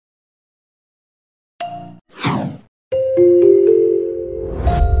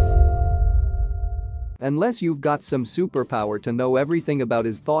Unless you've got some superpower to know everything about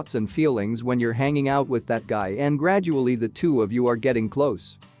his thoughts and feelings when you're hanging out with that guy and gradually the two of you are getting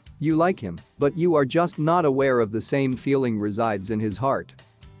close. You like him, but you are just not aware of the same feeling resides in his heart.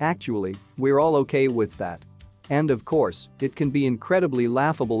 Actually, we're all okay with that. And of course, it can be incredibly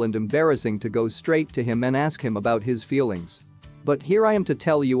laughable and embarrassing to go straight to him and ask him about his feelings. But here I am to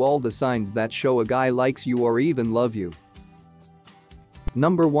tell you all the signs that show a guy likes you or even love you.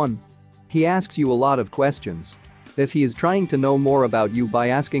 Number 1. He asks you a lot of questions. If he is trying to know more about you by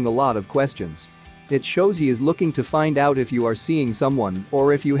asking a lot of questions, it shows he is looking to find out if you are seeing someone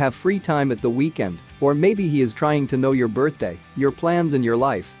or if you have free time at the weekend, or maybe he is trying to know your birthday, your plans in your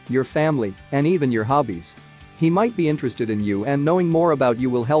life, your family, and even your hobbies. He might be interested in you, and knowing more about you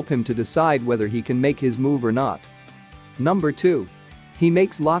will help him to decide whether he can make his move or not. Number 2. He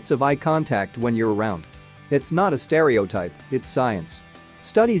makes lots of eye contact when you're around. It's not a stereotype, it's science.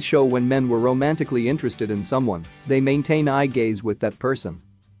 Studies show when men were romantically interested in someone, they maintain eye gaze with that person.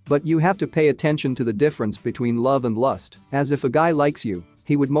 But you have to pay attention to the difference between love and lust, as if a guy likes you,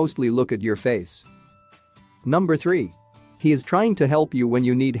 he would mostly look at your face. Number 3. He is trying to help you when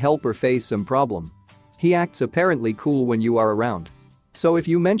you need help or face some problem. He acts apparently cool when you are around. So if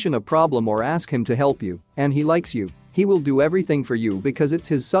you mention a problem or ask him to help you, and he likes you, he will do everything for you because it's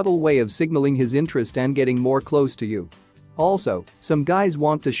his subtle way of signaling his interest and getting more close to you. Also, some guys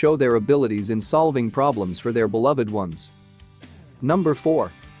want to show their abilities in solving problems for their beloved ones. Number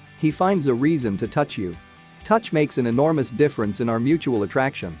 4. He finds a reason to touch you. Touch makes an enormous difference in our mutual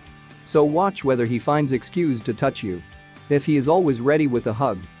attraction. So watch whether he finds excuse to touch you. If he is always ready with a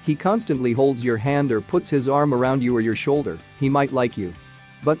hug, he constantly holds your hand or puts his arm around you or your shoulder, he might like you.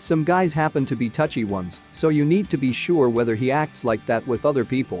 But some guys happen to be touchy ones, so you need to be sure whether he acts like that with other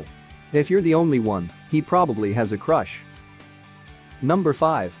people. If you're the only one, he probably has a crush. Number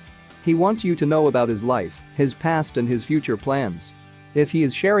 5. He wants you to know about his life, his past and his future plans. If he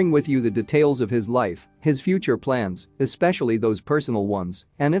is sharing with you the details of his life, his future plans, especially those personal ones,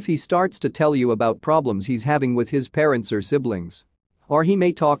 and if he starts to tell you about problems he's having with his parents or siblings. Or he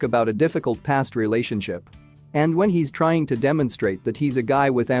may talk about a difficult past relationship. And when he's trying to demonstrate that he's a guy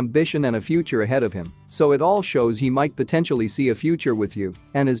with ambition and a future ahead of him, so it all shows he might potentially see a future with you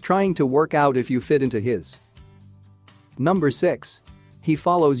and is trying to work out if you fit into his. Number 6. He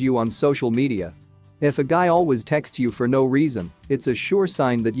follows you on social media. If a guy always texts you for no reason, it's a sure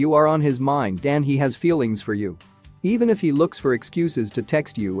sign that you are on his mind and he has feelings for you. Even if he looks for excuses to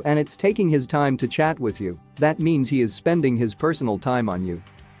text you and it's taking his time to chat with you, that means he is spending his personal time on you.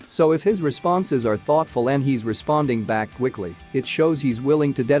 So if his responses are thoughtful and he's responding back quickly, it shows he's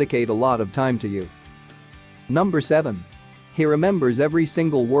willing to dedicate a lot of time to you. Number 7. He remembers every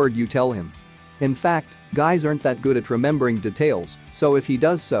single word you tell him. In fact, guys aren't that good at remembering details, so if he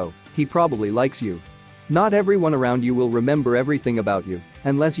does so, he probably likes you. Not everyone around you will remember everything about you,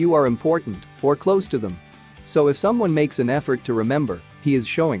 unless you are important or close to them. So if someone makes an effort to remember, he is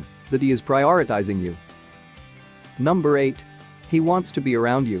showing that he is prioritizing you. Number 8. He wants to be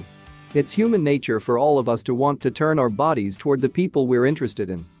around you. It's human nature for all of us to want to turn our bodies toward the people we're interested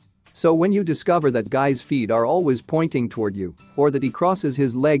in. So when you discover that guy's feet are always pointing toward you, or that he crosses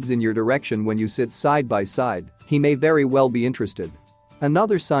his legs in your direction when you sit side by side, he may very well be interested.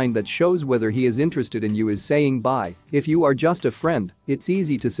 Another sign that shows whether he is interested in you is saying bye. If you are just a friend, it's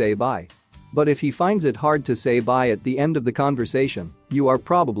easy to say bye. But if he finds it hard to say bye at the end of the conversation, you are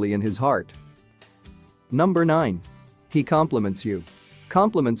probably in his heart. Number 9. He compliments you.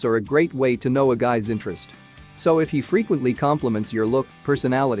 Compliments are a great way to know a guy's interest. So if he frequently compliments your look,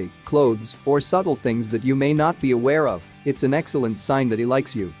 personality, clothes, or subtle things that you may not be aware of, it's an excellent sign that he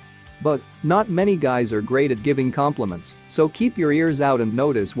likes you. But not many guys are great at giving compliments, so keep your ears out and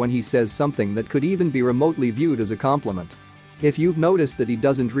notice when he says something that could even be remotely viewed as a compliment. If you've noticed that he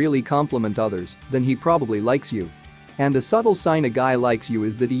doesn't really compliment others, then he probably likes you. And a subtle sign a guy likes you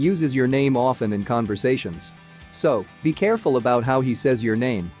is that he uses your name often in conversations. So, be careful about how he says your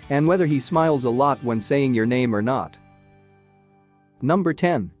name and whether he smiles a lot when saying your name or not. Number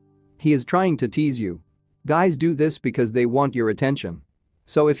 10. He is trying to tease you. Guys do this because they want your attention.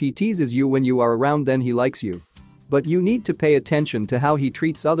 So if he teases you when you are around, then he likes you. But you need to pay attention to how he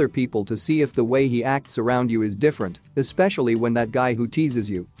treats other people to see if the way he acts around you is different, especially when that guy who teases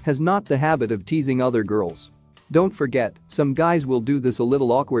you has not the habit of teasing other girls. Don't forget, some guys will do this a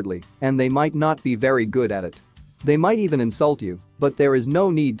little awkwardly, and they might not be very good at it. They might even insult you, but there is no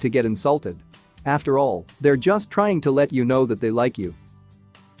need to get insulted. After all, they're just trying to let you know that they like you.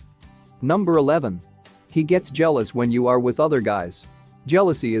 Number 11. He gets jealous when you are with other guys.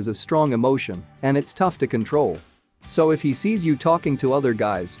 Jealousy is a strong emotion, and it's tough to control. So if he sees you talking to other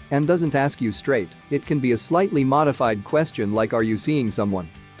guys and doesn't ask you straight, it can be a slightly modified question like, "Are you seeing someone?"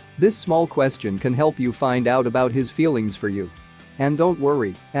 This small question can help you find out about his feelings for you. And don't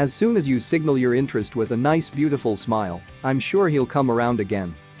worry, as soon as you signal your interest with a nice beautiful smile, I'm sure he'll come around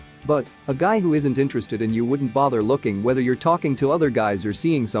again. But a guy who isn't interested in you wouldn't bother looking whether you're talking to other guys or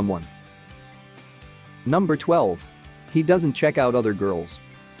seeing someone. Number 12. He doesn't check out other girls.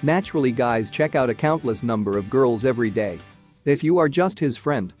 Naturally, guys check out a countless number of girls every day. If you are just his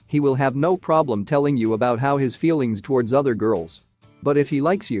friend, he will have no problem telling you about how his feelings towards other girls. But if he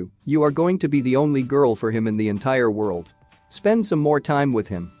likes you, you are going to be the only girl for him in the entire world. Spend some more time with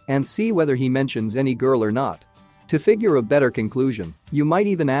him and see whether he mentions any girl or not. To figure a better conclusion, you might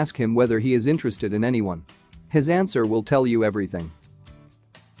even ask him whether he is interested in anyone. His answer will tell you everything.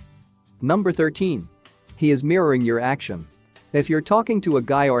 Number 13. He is mirroring your action. If you're talking to a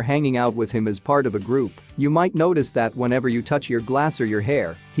guy or hanging out with him as part of a group, you might notice that whenever you touch your glass or your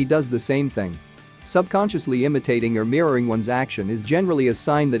hair, he does the same thing. Subconsciously imitating or mirroring one's action is generally a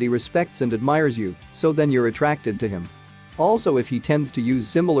sign that he respects and admires you, so then you're attracted to him. Also, if he tends to use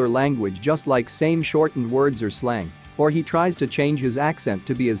similar language just like same shortened words or slang, or he tries to change his accent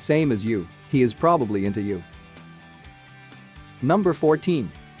to be as same as you, he is probably into you. Number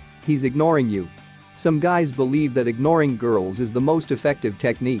 14. He's ignoring you. Some guys believe that ignoring girls is the most effective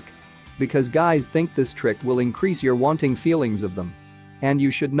technique. Because guys think this trick will increase your wanting feelings of them. And you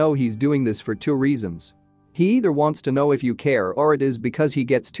should know he's doing this for two reasons. He either wants to know if you care or it is because he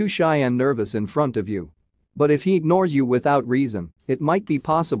gets too shy and nervous in front of you. But if he ignores you without reason, it might be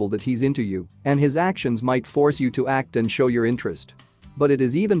possible that he's into you, and his actions might force you to act and show your interest. But it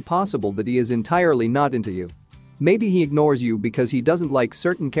is even possible that he is entirely not into you. Maybe he ignores you because he doesn't like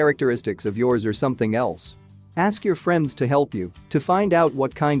certain characteristics of yours or something else. Ask your friends to help you to find out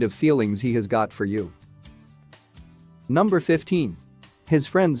what kind of feelings he has got for you. Number 15. His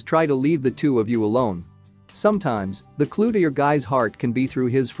friends try to leave the two of you alone. Sometimes, the clue to your guy's heart can be through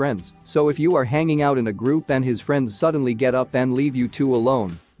his friends, so if you are hanging out in a group and his friends suddenly get up and leave you two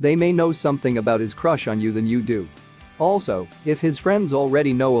alone, they may know something about his crush on you than you do. Also, if his friends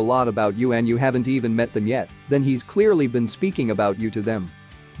already know a lot about you and you haven't even met them yet, then he's clearly been speaking about you to them.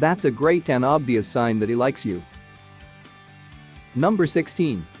 That's a great and obvious sign that he likes you. Number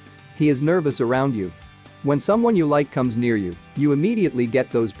 16. He is nervous around you. When someone you like comes near you, you immediately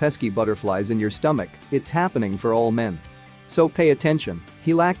get those pesky butterflies in your stomach. It's happening for all men. So pay attention,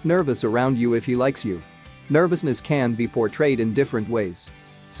 he'll act nervous around you if he likes you. Nervousness can be portrayed in different ways.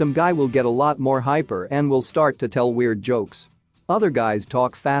 Some guy will get a lot more hyper and will start to tell weird jokes. Other guys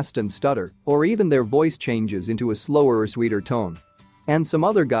talk fast and stutter, or even their voice changes into a slower or sweeter tone. And some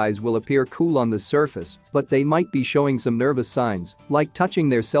other guys will appear cool on the surface, but they might be showing some nervous signs, like touching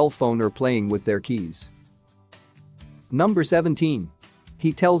their cell phone or playing with their keys. Number 17.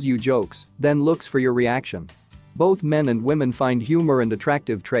 He tells you jokes, then looks for your reaction. Both men and women find humor an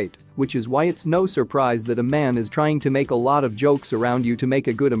attractive trait, which is why it's no surprise that a man is trying to make a lot of jokes around you to make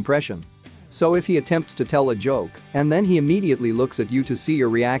a good impression. So if he attempts to tell a joke, and then he immediately looks at you to see your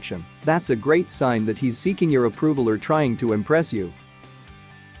reaction, that's a great sign that he's seeking your approval or trying to impress you.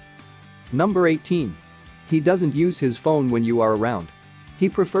 Number 18. He doesn't use his phone when you are around. He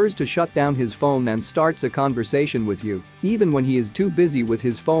prefers to shut down his phone and starts a conversation with you, even when he is too busy with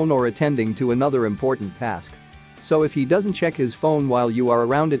his phone or attending to another important task. So if he doesn't check his phone while you are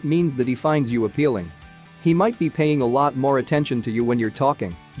around, it means that he finds you appealing. He might be paying a lot more attention to you when you're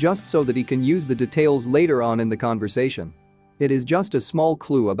talking, just so that he can use the details later on in the conversation. It is just a small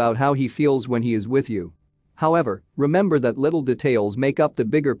clue about how he feels when he is with you. However, remember that little details make up the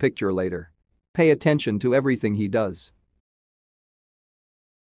bigger picture later. Pay attention to everything he does.